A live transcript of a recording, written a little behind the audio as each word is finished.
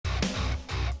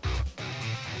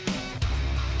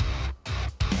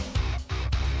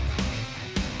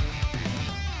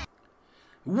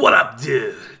What up,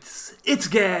 dudes? It's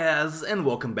Gaz, and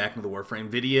welcome back to the Warframe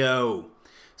video.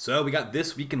 So, we got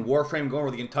This Week in Warframe going over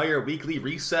the entire weekly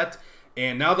reset,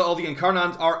 and now that all the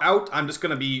Incarnons are out, I'm just going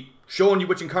to be showing you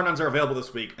which Incarnons are available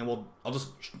this week, and I'll just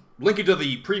link you to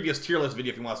the previous tier list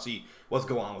video if you want to see what's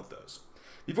going on with those.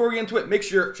 Before we get into it, make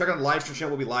sure check out the live stream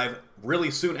channel. We'll be live really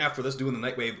soon after this, doing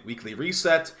the NIGHTWAVE weekly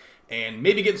reset, and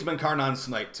maybe getting some Incarnons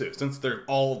tonight too, since they're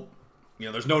all...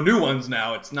 there's no new ones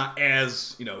now. It's not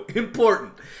as,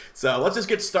 important. So let's just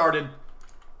get started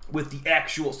with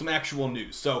some actual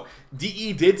news. So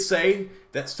DE did say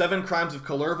that 7 Crimes of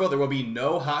Kalerva, there will be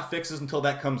no hotfixes until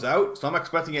that comes out. So I'm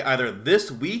expecting it either this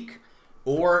week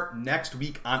or next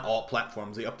week on all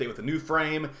platforms. They update with a new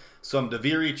frame, some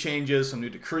Deviri changes, some new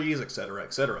decrees, etc.,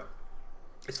 etc.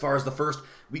 As far as the first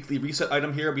weekly reset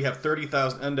item here, we have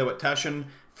 30,000 Endo at Teshin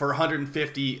for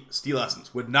 150 Steel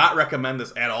Essence. Would not recommend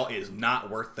this at all. It is not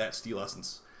worth that Steel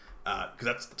Essence. Because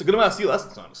that's a good amount of Steel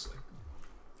Essence, honestly.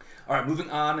 Alright, moving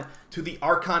on to the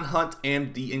Archon Hunt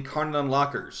and the Incarnon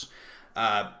Unlockers.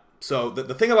 So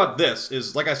the thing about this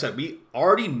is, like I said, we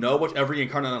already know what every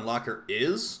Incarnon Unlocker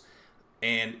is.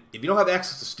 And if you don't have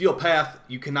access to Steel Path,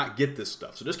 you cannot get this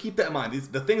stuff. So just keep that in mind.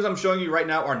 The things I'm showing you right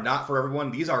now are not for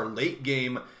everyone. These are late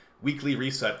game weekly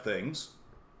reset things,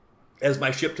 as my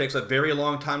ship takes a very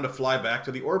long time to fly back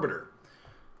to the orbiter.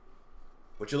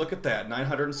 Would you look at that?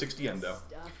 960 Endo.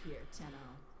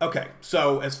 Okay,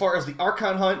 so as far as the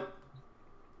Archon Hunt,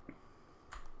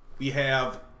 we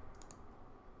have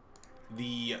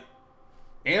the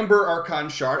Amber Archon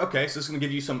Shard. Okay, so this is going to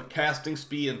give you some casting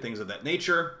speed and things of that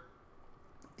nature.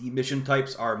 The mission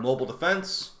types are Mobile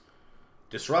Defense,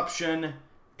 Disruption,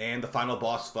 and the final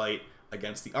boss fight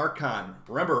against the Archon.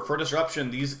 Remember, for Disruption,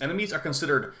 these enemies are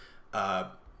considered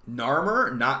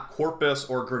Narmer, not Corpus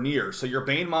or Grenier, so your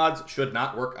Bane mods should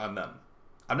not work on them.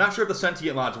 I'm not sure if the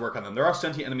Sentient mods work on them. There are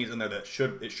Sentient enemies in there that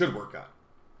it should work on.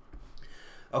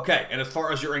 Okay, and as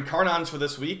far as your Incarnons for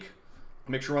this week,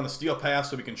 make sure we're on the Steel Path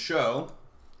so we can show.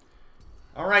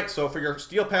 Alright, so for your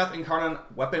Steel Path Incarnon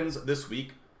weapons this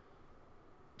week,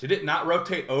 did it not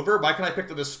rotate over? Why can't I pick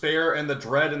the Despair and the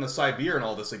Dread and the Sibir and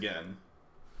all this again?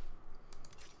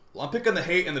 Well, I'm picking the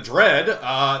Hate and the Dread.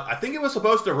 I think it was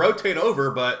supposed to rotate over,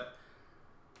 but...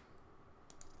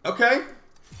 okay,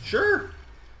 sure.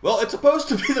 Well, it's supposed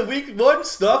to be the week 1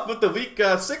 stuff, but the week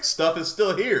 6 stuff is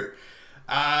still here.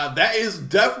 That is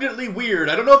definitely weird.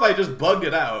 I don't know if I just bugged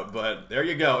it out, but there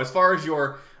you go. As far as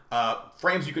your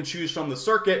frames you can choose from the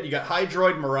circuit, you got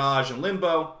Hydroid, Mirage, and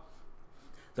Limbo.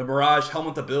 The Mirage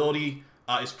Helmet ability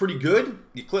is pretty good,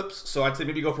 the Eclipse, so I'd say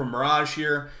maybe go for Mirage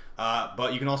here.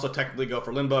 But you can also technically go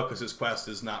for Limbo because his quest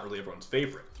is not really everyone's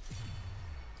favorite.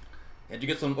 And you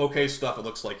get some okay stuff, it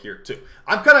looks like, here too.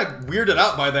 I'm kind of weirded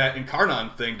out by that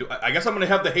Incarnon thing. I guess I'm going to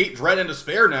have the Hate, Dread, and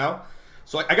Despair now.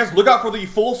 So I guess look out for the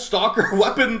full Stalker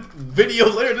weapon video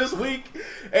later this week.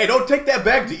 Hey, don't take that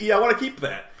back, DE. I want to keep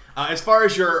that. As far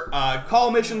as your call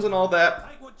missions and all that,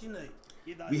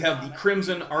 we have the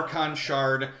Crimson Archon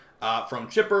Shard from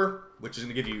Chipper, which is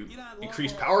going to give you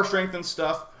increased power strength and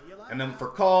stuff. And then for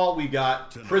call, we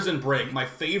got Prison Break, my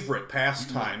favorite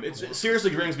pastime. It seriously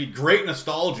brings me great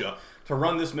nostalgia to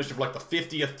run this mission for like the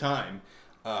 50th time.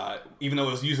 Even though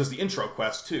it was used as the intro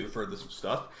quest, too, for this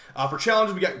stuff. For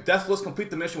challenges, we got Deathless, complete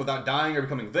the mission without dying or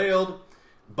becoming veiled.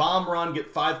 Bomb Run, get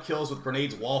 5 kills with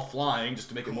grenades while flying, just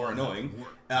to make it more annoying.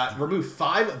 Remove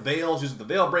 5 veils using the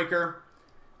Veil Breaker.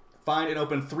 Find and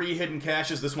open 3 hidden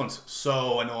caches. This one's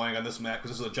so annoying on this map,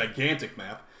 because this is a gigantic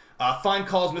map. Find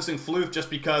calls missing floof just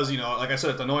because, like I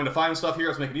said, it's annoying to find stuff here.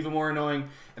 Let's make it even more annoying.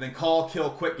 And then call, kill,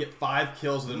 quick, get 5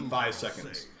 kills within 5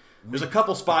 seconds. There's a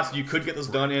couple spots that you could get this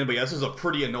done in, but yeah, this is a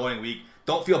pretty annoying week.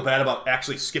 Don't feel bad about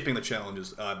actually skipping the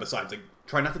challenges, besides, like,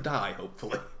 try not to die,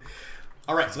 hopefully.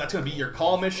 Alright, so that's going to be your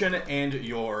call mission and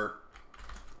your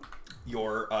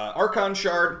Archon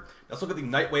Shard. Let's look at the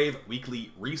NIGHTWAVE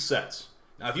weekly resets.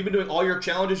 Now, if you've been doing all your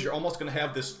challenges, you're almost going to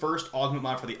have this first augment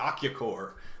mod for the Akya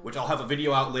Core, which I'll have a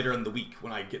video out later in the week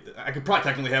when I get I could probably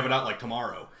technically have it out like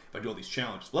tomorrow if I do all these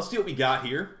challenges. Let's see what we got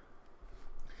here.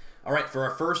 Alright, for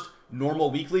our first normal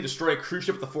weekly, destroy a cruise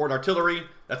ship with the forward artillery.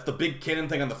 That's the big cannon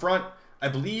thing on the front. I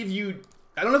believe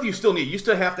I don't know if you still need it. You used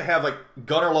to have to have like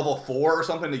gunner level 4 or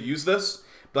something to use this,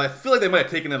 but I feel like they might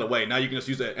have taken that away. Now you can just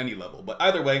use it at any level. But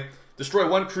either way, destroy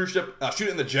 1 cruise ship, shoot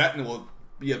it in the jet, and it will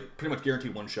be a pretty much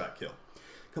guaranteed 1-shot kill.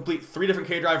 Complete 3 different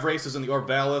K-Drive races in the Orb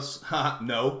Valis. Haha,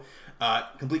 no.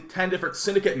 Complete 10 different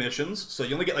Syndicate missions. So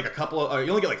you only get like you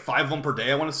only get like 5 of them per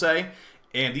day, I want to say.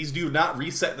 And these do not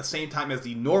reset at the same time as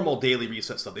the normal daily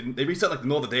reset stuff. They reset like the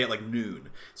middle of the day at like noon.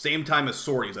 Same time as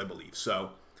sorties, I believe.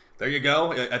 So there you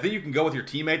go. I think you can go with your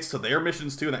teammates to their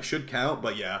missions too, and that should count.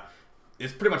 But yeah,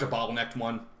 it's pretty much a bottlenecked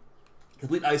one.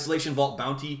 Complete Isolation Vault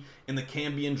bounty in the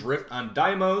Cambion Drift on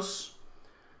Deimos.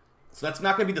 So that's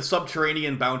not going to be the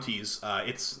subterranean bounties.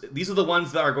 These are the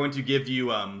ones that are going to give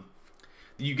you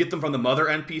you get them from the mother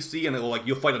NPC, and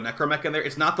you'll fight a necromech in there.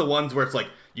 It's not the ones where it's like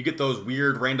you get those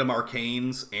weird random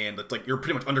arcanes, and it's like you're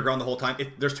pretty much underground the whole time.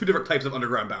 There's two different types of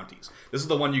underground bounties. This is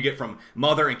the one you get from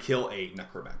mother and kill a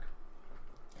necromech.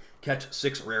 Catch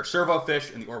 6 rare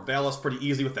servofish in the Orvalis, pretty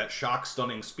easy with that shock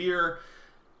stunning spear.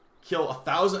 Kill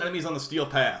 1,000 enemies on the Steel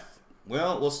Path.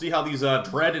 Well, we'll see how these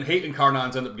Dread and Hate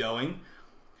Incarnons end up going.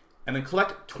 And then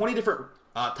collect 20 different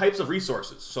types of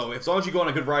resources. So as long as you go on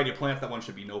a good variety of plants, that one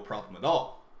should be no problem at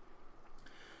all.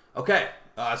 Okay,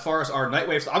 as far as our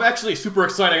Nightwave, I'm actually super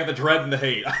excited. I got the Dread and the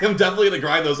Hate. I am definitely going to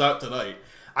grind those out tonight.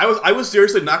 I was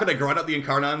seriously not going to grind out the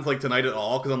Incarnons like tonight at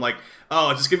all, because I'm like, oh,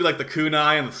 it's just going to be like the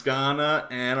kunai and the skana,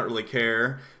 and I don't really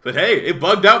care. But hey, it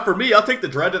bugged out for me. I'll take the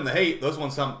Dread and the Hate. Those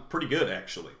ones sound pretty good,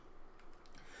 actually.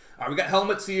 All right, we got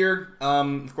helmets here.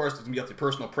 Of course, it's going to be up to your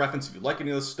personal preference if you like any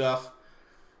of this stuff.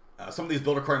 Some of these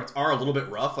build requirements are a little bit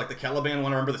rough, like the Caliban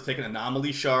one. I remember that's taking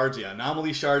anomaly shards. Yeah,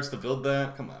 anomaly shards to build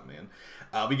that. Come on,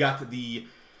 man. We got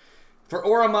for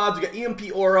aura mods, we got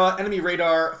EMP aura, enemy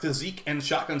radar, physique, and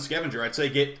shotgun scavenger. I'd say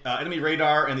get enemy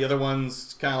radar, and the other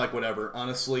ones kind of like whatever,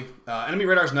 honestly. Enemy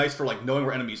radar is nice for like knowing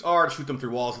where enemies are, to shoot them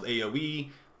through walls with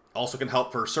AoE. Also can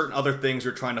help for certain other things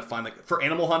you're trying to find. Like for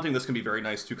animal hunting, this can be very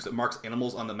nice too, because it marks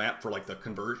animals on the map for like the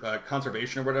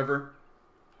conservation or whatever.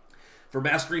 For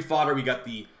mastery fodder, we got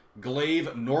the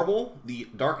Glaive Normal, the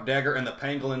Dark Dagger, and the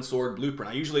Pangolin Sword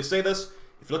Blueprint. I usually say this,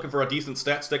 if you're looking for a decent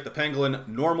stat stick, the Pangolin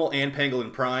Normal and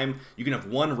Pangolin Prime, you can have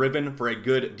one ribbon for a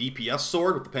good DPS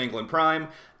sword with the Pangolin Prime,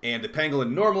 and the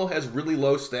Pangolin Normal has really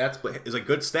low stats, but is a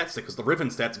good stat stick because the ribbon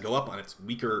stats go up on its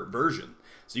weaker version.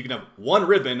 So you can have one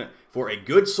ribbon for a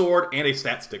good sword and a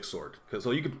stat stick sword.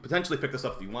 So you can potentially pick this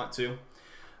up if you want to.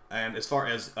 And as far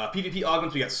as PvP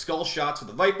augments, we got Skull Shots for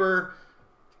the Viper,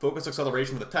 Focus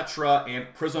Acceleration for the Tetra,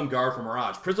 and Prism Guard for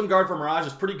Mirage. Prism Guard for Mirage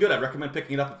is pretty good. I'd recommend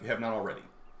picking it up if you have not already.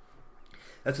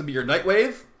 That's going to be your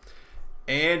Nightwave.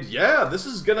 And yeah, this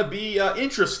is going to be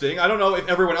interesting. I don't know if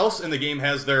everyone else in the game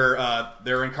has their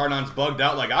Incarnons bugged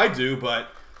out like I do, but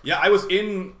yeah, I was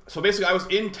in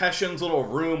Teshin's little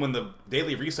room when the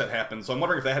daily reset happened, so I'm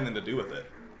wondering if that had anything to do with it.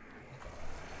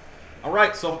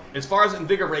 Alright, so as far as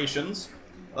invigorations,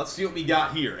 let's see what we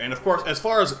got here. And of course, as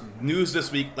far as news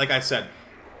this week, like I said,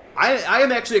 I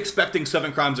am actually expecting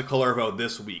 7 Crimes of Kalervo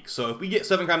this week. So if we get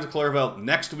 7 Crimes of Kalervo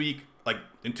next week, like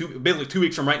in basically 2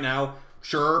 weeks from right now,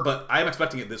 sure, but I am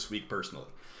expecting it this week personally.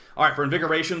 Alright, for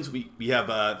invigorations, we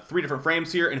have 3 different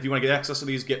frames here, and if you want to get access to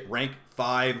these, get rank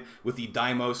 5 with the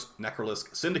Deimos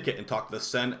Necrolisk Syndicate and talk to the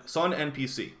Sun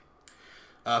NPC.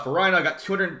 For Rhino, I got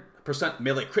 200%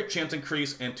 melee crit chance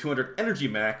increase and 200 energy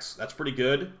max. That's pretty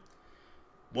good.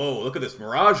 Whoa, look at this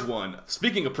Mirage one.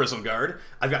 Speaking of Prism Guard,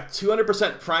 I've got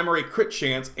 200% primary crit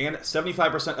chance and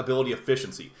 75% ability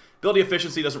efficiency. Ability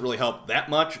efficiency doesn't really help that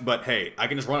much, but hey, I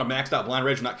can just run a maxed out Blind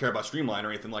Rage and not care about Streamline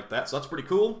or anything like that, so that's pretty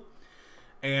cool.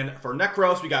 And for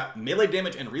Necros, we got melee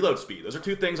damage and reload speed. Those are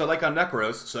 2 things I like on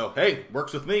Necros, so hey,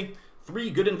 works with me.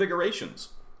 3 good invigorations.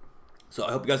 So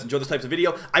I hope you guys enjoy this type of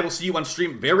video. I will see you on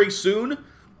stream very soon.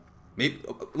 Maybe,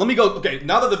 let me go, okay,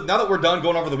 now that we're done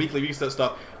going over the weekly reset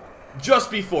stuff,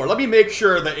 just before, let me make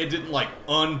sure that it didn't like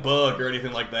unbug or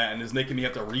anything like that and is making me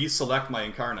have to reselect my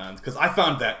Incarnons, because I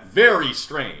found that very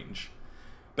strange.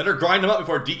 Better grind them up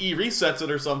before DE resets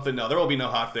it or something. No, there will be no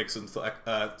hotfix until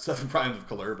 7 Primes of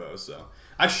Kalervo, so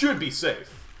I should be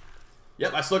safe.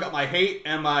 Yep, I still got my Hate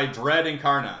and my Dread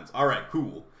Incarnons. Alright,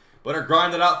 cool. Better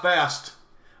grind it out fast.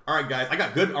 Alright, guys, I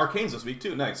got good Arcanes this week,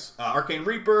 too. Nice. Arcane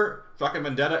Reaper, Shotgun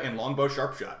Vendetta, and Longbow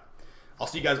Sharpshot. I'll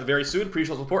see you guys very soon.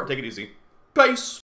 Appreciate the support. Take it easy. Peace!